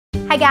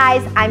Hi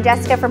guys, I'm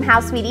Jessica from How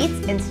Sweet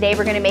Eats, and today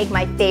we're gonna make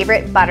my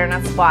favorite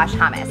butternut squash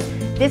hummus.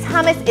 This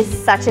hummus is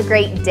such a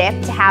great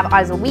dip to have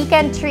as a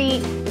weekend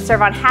treat, to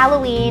serve on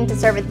Halloween, to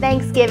serve at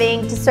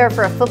Thanksgiving, to serve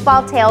for a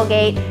football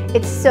tailgate.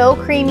 It's so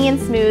creamy and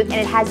smooth, and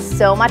it has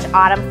so much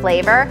autumn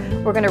flavor.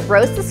 We're gonna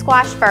roast the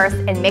squash first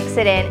and mix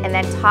it in, and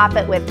then top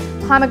it with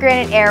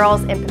pomegranate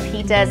arils and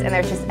pepitas, and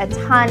there's just a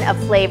ton of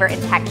flavor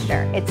and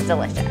texture. It's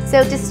delicious.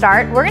 So to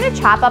start, we're gonna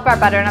chop up our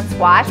butternut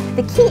squash.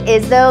 The key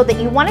is though that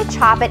you wanna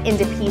chop it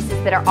into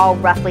pieces that are all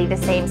roughly the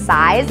same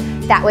size.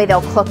 That way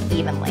they'll cook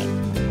evenly.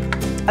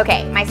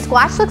 Okay, my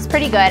squash looks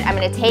pretty good. I'm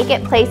gonna take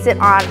it, place it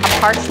on a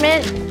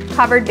parchment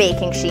covered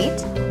baking sheet.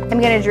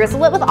 I'm gonna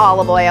drizzle it with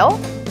olive oil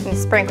and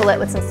sprinkle it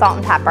with some salt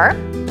and pepper.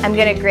 I'm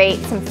gonna grate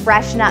some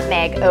fresh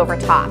nutmeg over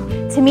top.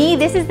 To me,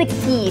 this is the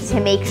key to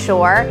make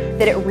sure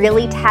that it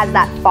really has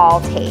that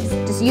fall taste.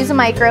 Just use a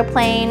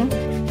microplane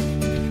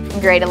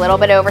and grate a little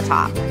bit over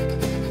top.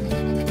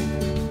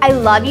 I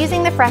love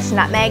using the fresh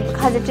nutmeg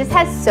because it just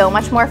has so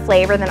much more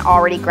flavor than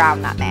already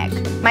ground nutmeg.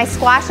 My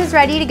squash is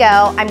ready to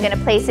go. I'm gonna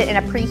place it in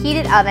a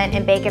preheated oven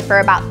and bake it for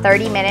about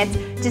 30 minutes,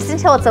 just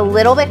until it's a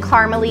little bit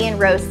caramely and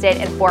roasted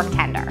and fork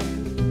tender.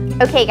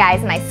 Okay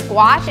guys, my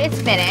squash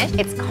is finished.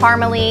 It's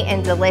caramely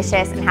and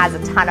delicious and has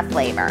a ton of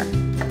flavor.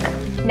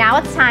 Now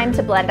it's time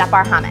to blend up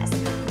our hummus.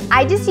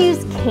 I just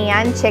used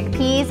canned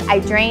chickpeas. I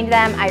drained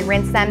them, I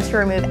rinsed them to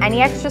remove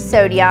any extra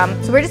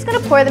sodium. So we're just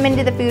gonna pour them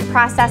into the food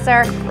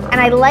processor.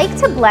 And I like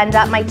to blend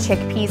up my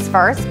chickpeas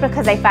first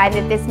because I find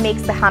that this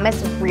makes the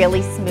hummus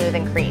really smooth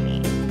and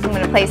creamy. So I'm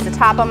gonna place the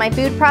top on my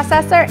food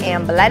processor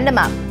and blend them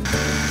up.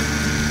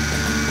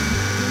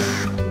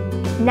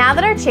 Now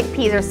that our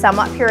chickpeas are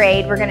somewhat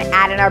pureed, we're gonna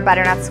add in our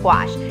butternut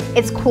squash.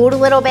 It's cooled a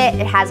little bit,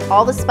 it has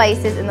all the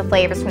spices and the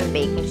flavors from the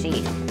baking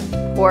sheet.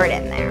 Pour it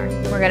in there.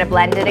 We're gonna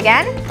blend it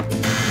again.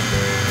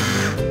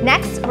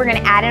 Next, we're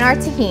gonna add in our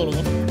tahini.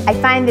 I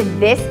find that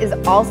this is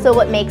also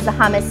what makes the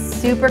hummus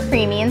super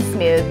creamy and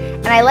smooth,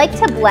 and I like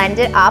to blend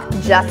it up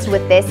just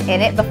with this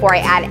in it before I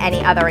add any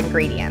other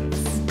ingredients.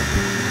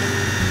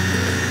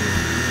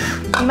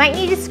 You might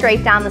need to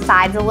scrape down the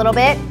sides a little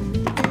bit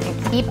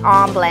and keep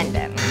on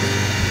blending.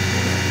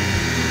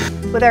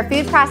 With our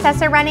food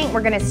processor running,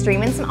 we're gonna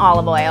stream in some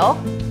olive oil,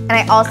 and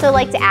I also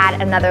like to add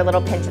another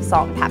little pinch of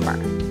salt and pepper.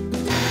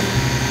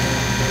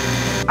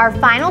 Our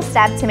final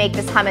step to make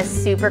this hummus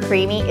super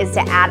creamy is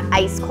to add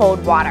ice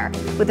cold water.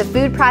 With the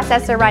food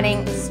processor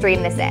running,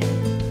 stream this in.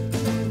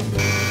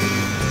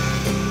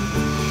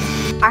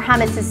 Our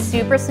hummus is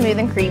super smooth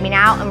and creamy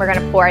now, and we're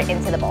gonna pour it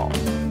into the bowl.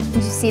 Did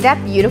you see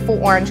that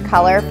beautiful orange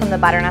color from the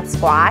butternut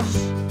squash?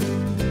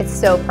 It's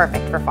so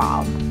perfect for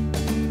fall.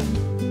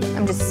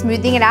 I'm just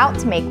smoothing it out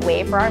to make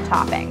way for our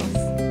toppings.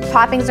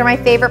 Toppings are my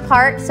favorite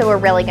part, so we're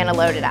really gonna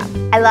load it up.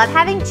 I love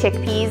having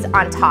chickpeas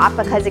on top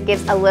because it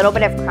gives a little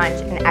bit of crunch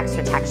and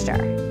extra texture.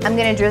 I'm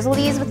gonna drizzle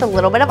these with a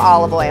little bit of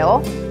olive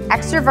oil,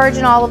 extra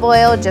virgin olive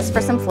oil just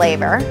for some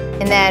flavor.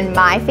 And then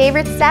my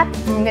favorite step,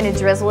 I'm gonna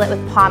drizzle it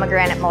with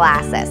pomegranate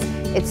molasses.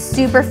 It's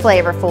super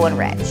flavorful and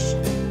rich.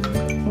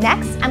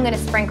 Next, I'm gonna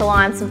sprinkle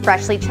on some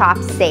freshly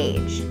chopped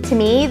sage. To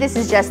me, this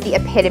is just the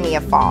epitome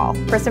of fall.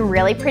 For some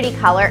really pretty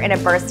color and a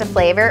burst of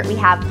flavor, we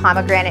have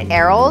pomegranate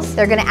arils.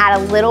 They're gonna add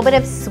a little bit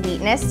of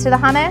sweetness to the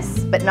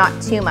hummus, but not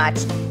too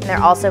much, and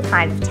they're also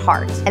kind of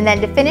tart. And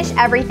then to finish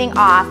everything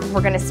off,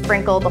 we're gonna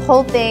sprinkle the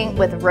whole thing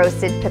with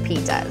roasted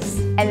pepitas.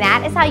 And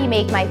that is how you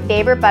make my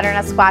favorite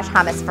butternut squash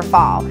hummus for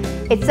fall.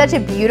 It's such a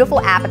beautiful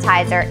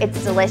appetizer,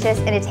 it's delicious,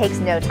 and it takes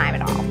no time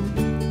at all.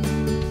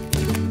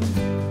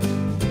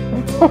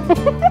 It's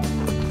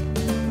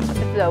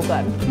so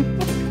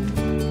good.